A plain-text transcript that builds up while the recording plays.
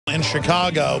in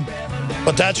Chicago,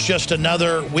 but that's just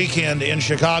another weekend in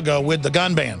Chicago with the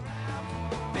gun ban.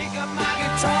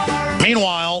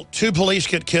 Meanwhile, 2 police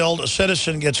get killed, a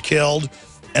citizen gets killed,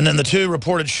 and then the 2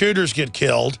 reported shooters get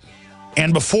killed.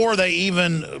 And before they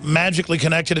even magically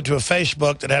connected it to a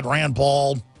Facebook that had Rand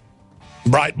Paul,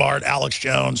 Breitbart, Alex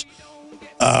Jones,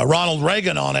 Ronald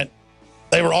Reagan on it,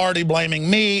 they were already blaming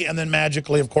me, and then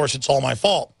magically, of course, it's all my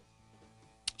fault.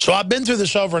 So I've been through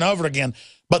this over and over again,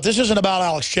 but this isn't about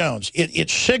Alex Jones. It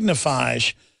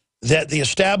signifies that the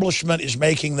establishment is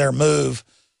making their move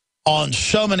on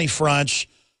so many fronts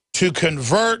to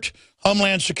convert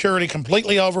Homeland Security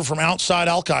completely over from outside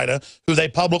al-Qaeda, who they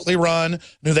publicly run,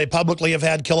 who they publicly have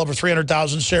had kill over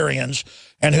 300,000 Syrians,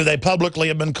 and who they publicly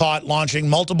have been caught launching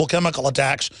multiple chemical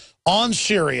attacks on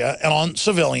Syria and on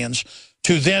civilians,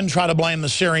 to then try to blame the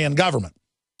Syrian government.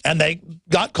 And they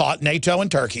got caught, NATO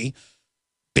and Turkey.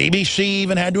 BBC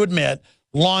even had to admit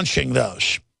launching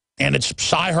those. And it's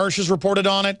Cy Hirsch has reported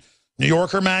on it, New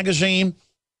Yorker magazine,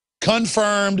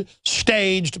 confirmed,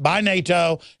 staged by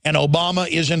NATO, and Obama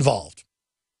is involved.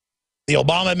 The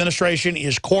Obama administration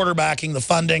is quarterbacking the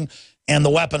funding and the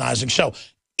weaponizing. So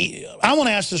I want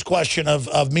to ask this question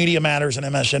of Media Matters and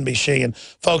MSNBC and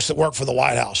folks that work for the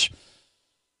White House.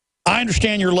 I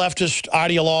understand you're leftist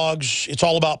ideologues. It's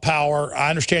all about power. I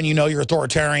understand you know you're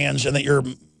authoritarians and that you're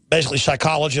basically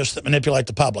psychologists that manipulate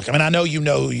the public. I mean, I know you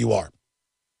know who you are.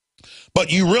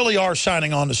 But you really are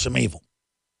signing on to some evil.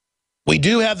 We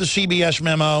do have the CBS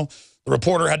memo. The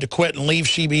reporter had to quit and leave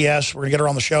CBS. We're going to get her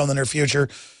on the show in the near future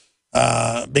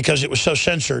because it was so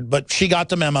censored. But she got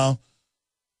the memo.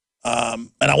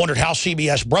 And I wondered how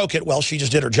CBS broke it. Well, she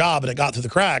just did her job and it got through the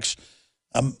cracks.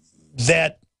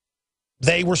 That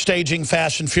they were staging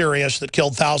Fast and Furious that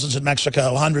killed thousands in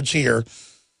Mexico, hundreds here,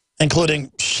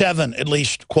 including 7, at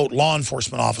least, quote, law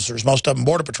enforcement officers, most of them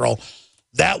Border Patrol.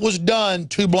 That was done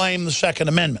to blame the Second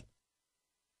Amendment.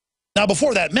 Now,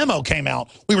 before that memo came out,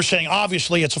 we were saying,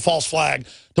 obviously, it's a false flag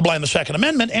to blame the Second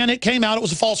Amendment, and it came out it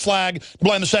was a false flag to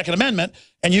blame the Second Amendment,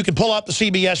 and you can pull up the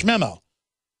CBS memo.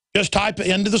 Just type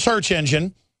into the search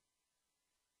engine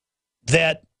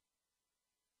that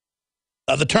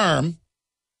the term,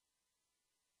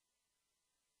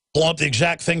 pull up the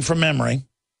exact thing from memory.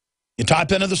 You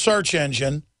type into the search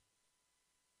engine,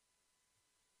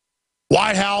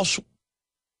 White House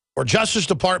or Justice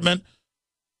Department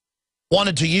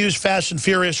wanted to use Fast and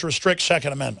Furious to restrict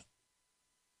Second Amendment.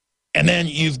 And then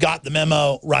you've got the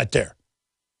memo right there.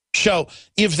 So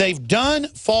if they've done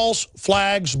false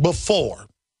flags before,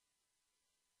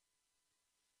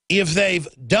 if they've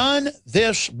done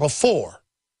this before,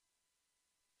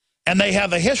 and they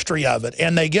have a history of it,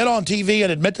 and they get on TV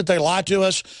and admit that they lie to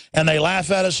us, and they laugh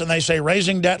at us, and they say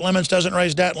raising debt limits doesn't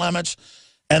raise debt limits,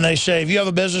 and they say if you have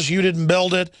a business, you didn't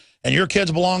build it, and your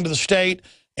kids belong to the state,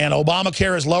 and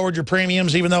Obamacare has lowered your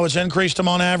premiums even though it's increased them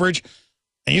on average,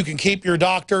 and you can keep your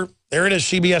doctor. There it is,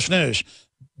 CBS News.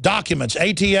 Documents,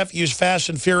 ATF used Fast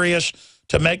and Furious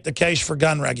to make the case for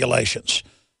gun regulations.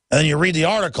 And then you read the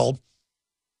article,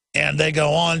 and they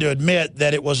go on to admit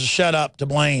that it was a setup to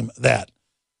blame that.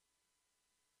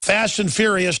 Fast and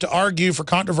Furious to argue for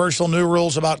controversial new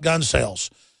rules about gun sales.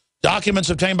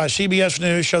 Documents obtained by CBS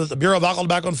News show that the Bureau of Alcohol,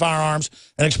 Tobacco, and Firearms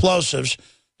and Explosives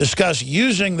discuss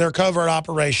using their covert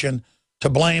operation to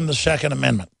blame the Second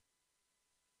Amendment.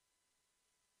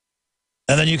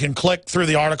 And then you can click through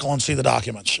the article and see the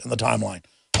documents in the timeline.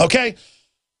 Okay?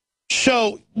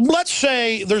 So let's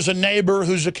say there's a neighbor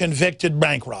who's a convicted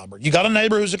bank robber. You got a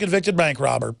neighbor who's a convicted bank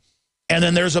robber, and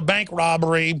then there's a bank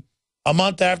robbery a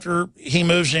month after he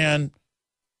moves in,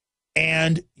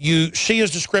 and you see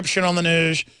his description on the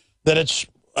news that it's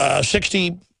a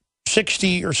 60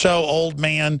 or so old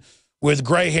man with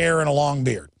gray hair and a long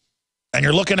beard. And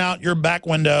you're looking out your back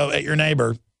window at your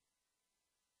neighbor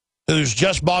who's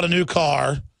just bought a new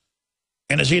car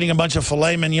and is eating a bunch of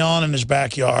filet mignon in his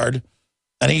backyard,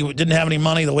 and he didn't have any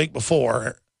money the week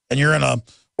before, and you're in a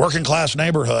working class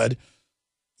neighborhood.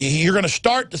 You're going to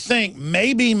start to think,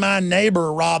 maybe my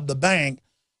neighbor robbed the bank.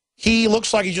 He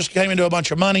looks like he just came into a bunch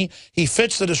of money. He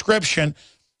fits the description,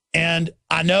 and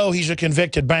I know he's a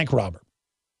convicted bank robber.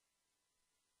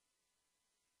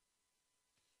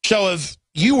 So if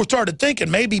you started thinking,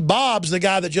 maybe Bob's the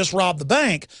guy that just robbed the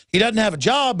bank, he doesn't have a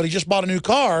job, but he just bought a new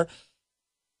car,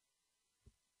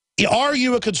 are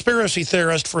you a conspiracy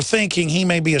theorist for thinking he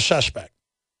may be a suspect?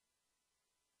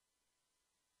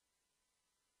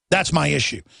 That's my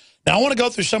issue. Now, I want to go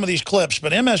through some of these clips,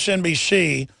 but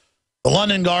MSNBC, the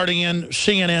London Guardian,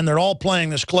 CNN, they're all playing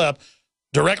this clip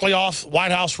directly off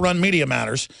White House-run Media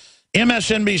Matters.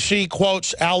 MSNBC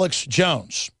quotes Alex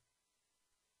Jones.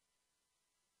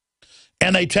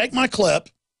 And they take my clip,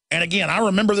 And again, I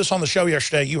remember this on the show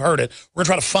yesterday. You heard it. We're going to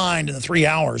try to find in the 3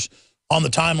 hours on the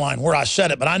timeline where I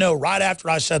said it. But I know right after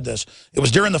I said this, it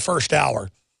was during the first hour.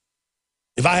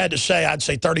 If I had to say, I'd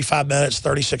say 35 minutes,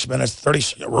 36 minutes,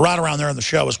 30, right around there in the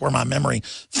show is where my memory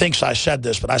thinks I said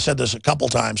this. But I said this a couple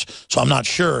times, so I'm not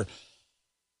sure.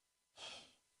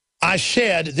 I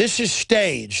said, this is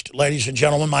staged, ladies and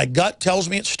gentlemen. My gut tells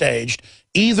me it's staged,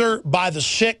 either by the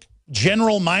sick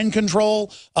general mind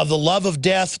control of the love of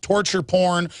death, torture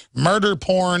porn, murder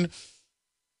porn,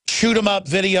 shoot 'em up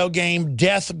video game,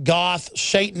 death, goth,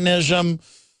 Satanism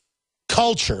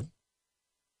culture,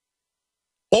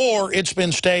 or it's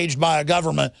been staged by a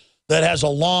government that has a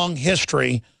long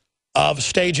history of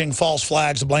staging false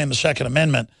flags to blame the Second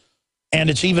Amendment. And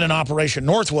it's even in Operation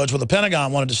Northwoods where the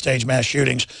Pentagon wanted to stage mass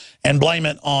shootings and blame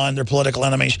it on their political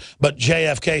enemies. But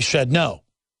JFK said no.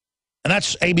 And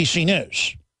that's ABC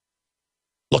News.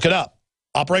 Look it up.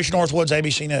 Operation Northwoods,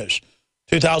 ABC News.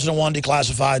 2001,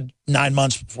 declassified 9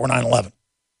 months before 9/11. It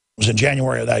was in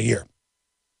January of that year.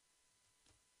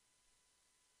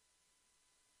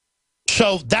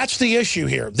 So that's the issue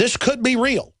here. This could be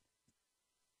real.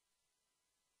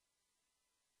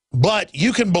 But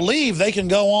you can believe they can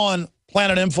go on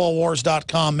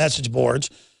planetinfowars.com message boards.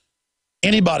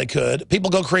 Anybody could. People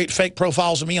go create fake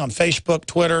profiles of me on Facebook,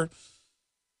 Twitter.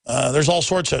 There's all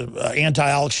sorts of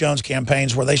anti-Alex Jones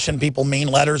campaigns where they send people mean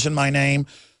letters in my name,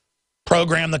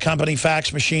 program the company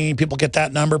fax machine. People get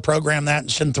that number, program that,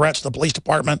 and send threats to the police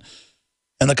department.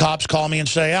 And the cops call me and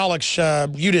say, Alex,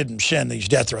 you didn't send these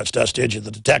death threats to us, did you?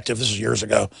 The detective, this is years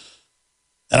ago.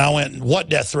 And I went, what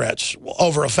death threats? Well,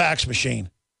 over a fax machine.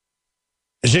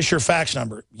 Is this your fax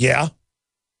number? Yeah.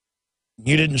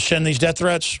 You didn't send these death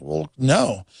threats? Well,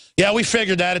 no. Yeah, we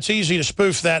figured that. It's easy to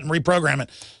spoof that and reprogram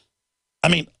it. I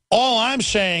mean, all I'm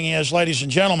saying is, ladies and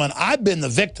gentlemen, I've been the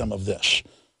victim of this.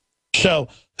 So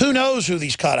who knows who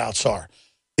these cutouts are?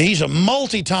 He's a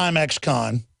multi-time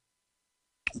ex-con.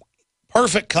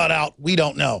 Perfect cutout, we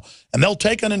don't know. And they'll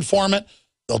take an informant,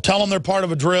 they'll tell them they're part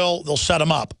of a drill, they'll set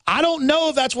them up. I don't know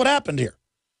if that's what happened here.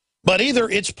 But either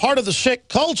it's part of the sick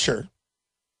culture,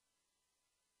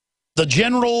 the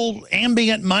general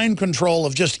ambient mind control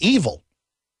of just evil,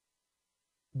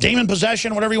 demon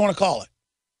possession, whatever you want to call it.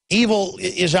 Evil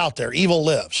is out there. Evil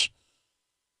lives.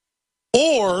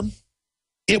 Or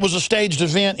it was a staged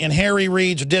event in Harry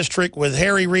Reid's district with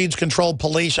Harry Reid's controlled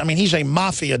police. I mean, he's a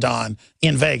mafia don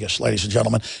in Vegas, ladies and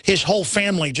gentlemen. His whole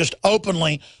family just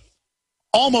openly,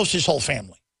 almost his whole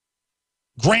family,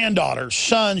 granddaughters,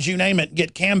 sons, you name it,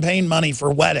 get campaign money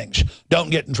for weddings.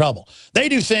 Don't get in trouble. They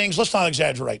do things, let's not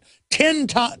exaggerate,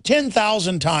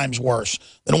 10,000 times worse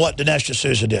than what Dinesh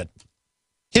D'Souza did.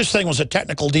 His thing was a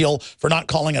technical deal for not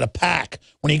calling it a pack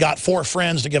when he got 4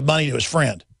 friends to give money to his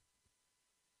friend.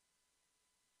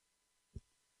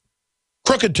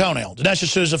 Crooked toenail. Dinesh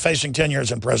D'Souza facing 10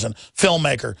 years in prison.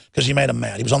 Filmmaker, because he made him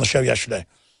mad. He was on the show yesterday.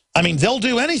 I mean, they'll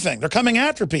do anything. They're coming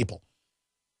after people.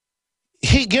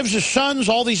 He gives his sons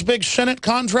all these big Senate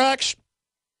contracts,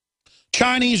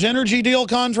 Chinese energy deal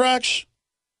contracts,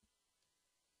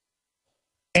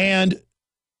 and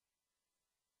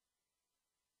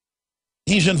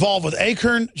he's involved with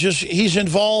Acorn. He's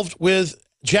involved with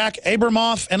Jack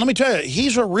Abramoff. And let me tell you,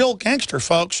 he's a real gangster,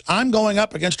 folks. I'm going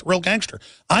up against a real gangster.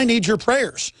 I need your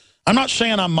prayers. I'm not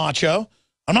saying I'm macho.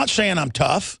 I'm not saying I'm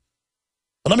tough.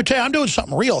 But let me tell you, I'm doing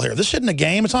something real here. This isn't a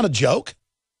game. It's not a joke.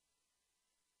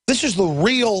 This is the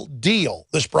real deal,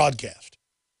 this broadcast.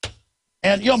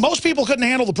 And, you know, most people couldn't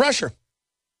handle the pressure.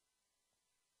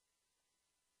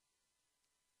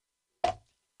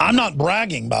 I'm not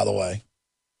bragging, by the way,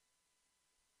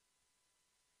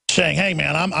 saying, hey,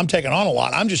 man, I'm taking on a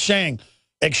lot. I'm just saying,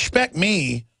 expect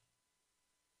me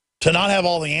to not have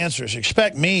all the answers.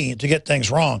 Expect me to get things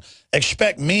wrong.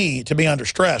 Expect me to be under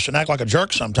stress and act like a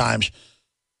jerk sometimes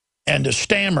and to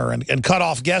stammer and cut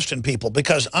off guesting people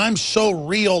because I'm so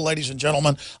real, ladies and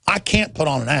gentlemen, I can't put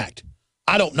on an act.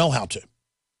 I don't know how to.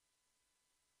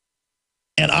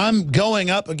 And I'm going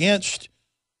up against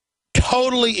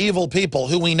totally evil people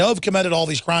who we know have committed all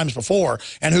these crimes before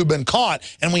and who've been caught,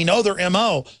 and we know their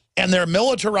MO, and they're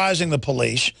militarizing the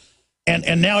police.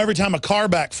 And now every time a car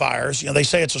backfires, you know, they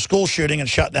say it's a school shooting and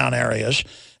shut down areas.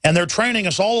 And they're training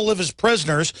us all to live as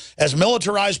prisoners as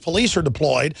militarized police are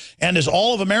deployed and as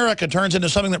all of America turns into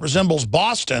something that resembles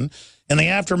Boston in the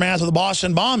aftermath of the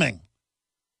Boston bombing.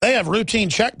 They have routine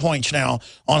checkpoints now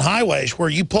on highways where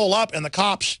you pull up and the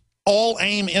cops all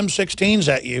aim M16s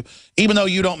at you, even though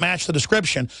you don't match the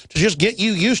description, to just get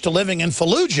you used to living in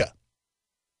Fallujah.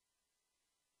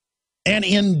 And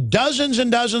in dozens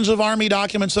and dozens of Army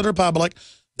documents that are public,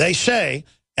 they say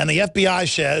And the FBI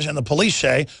says, and the police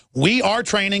say, we are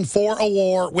training for a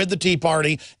war with the Tea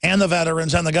Party and the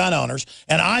veterans and the gun owners.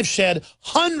 And I've said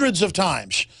hundreds of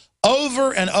times,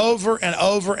 over and over and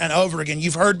over and over again,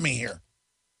 you've heard me here.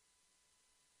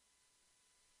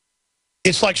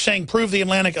 It's like saying, prove the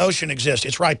Atlantic Ocean exists.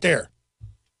 It's right there.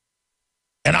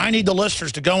 And I need the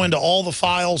listeners to go into all the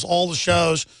files, all the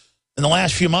shows in the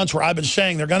last few months where I've been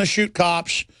saying they're going to shoot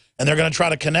cops and they're going to try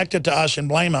to connect it to us and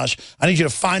blame us. I need you to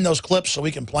find those clips so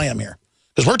we can play them here.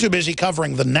 Because we're too busy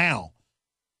covering the now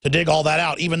to dig all that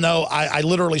out, even though I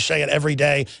literally say it every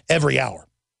day, every hour.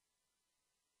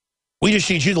 We just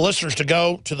need you, the listeners, to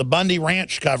go to the Bundy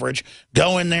Ranch coverage,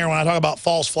 go in there when I talk about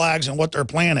false flags and what they're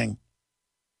planning,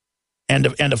 and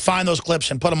to find those clips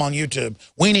and put them on YouTube.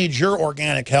 We need your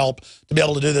organic help to be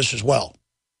able to do this as well.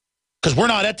 Because we're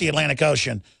not at the Atlantic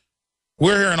Ocean.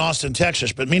 We're here in Austin,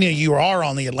 Texas, but many of you are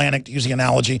on the Atlantic, to use the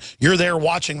analogy. You're there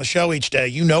watching the show each day.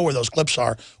 You know where those clips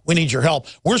are. We need your help.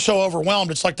 We're so overwhelmed,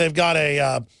 it's like they've got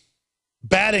a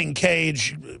batting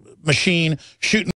cage machine shooting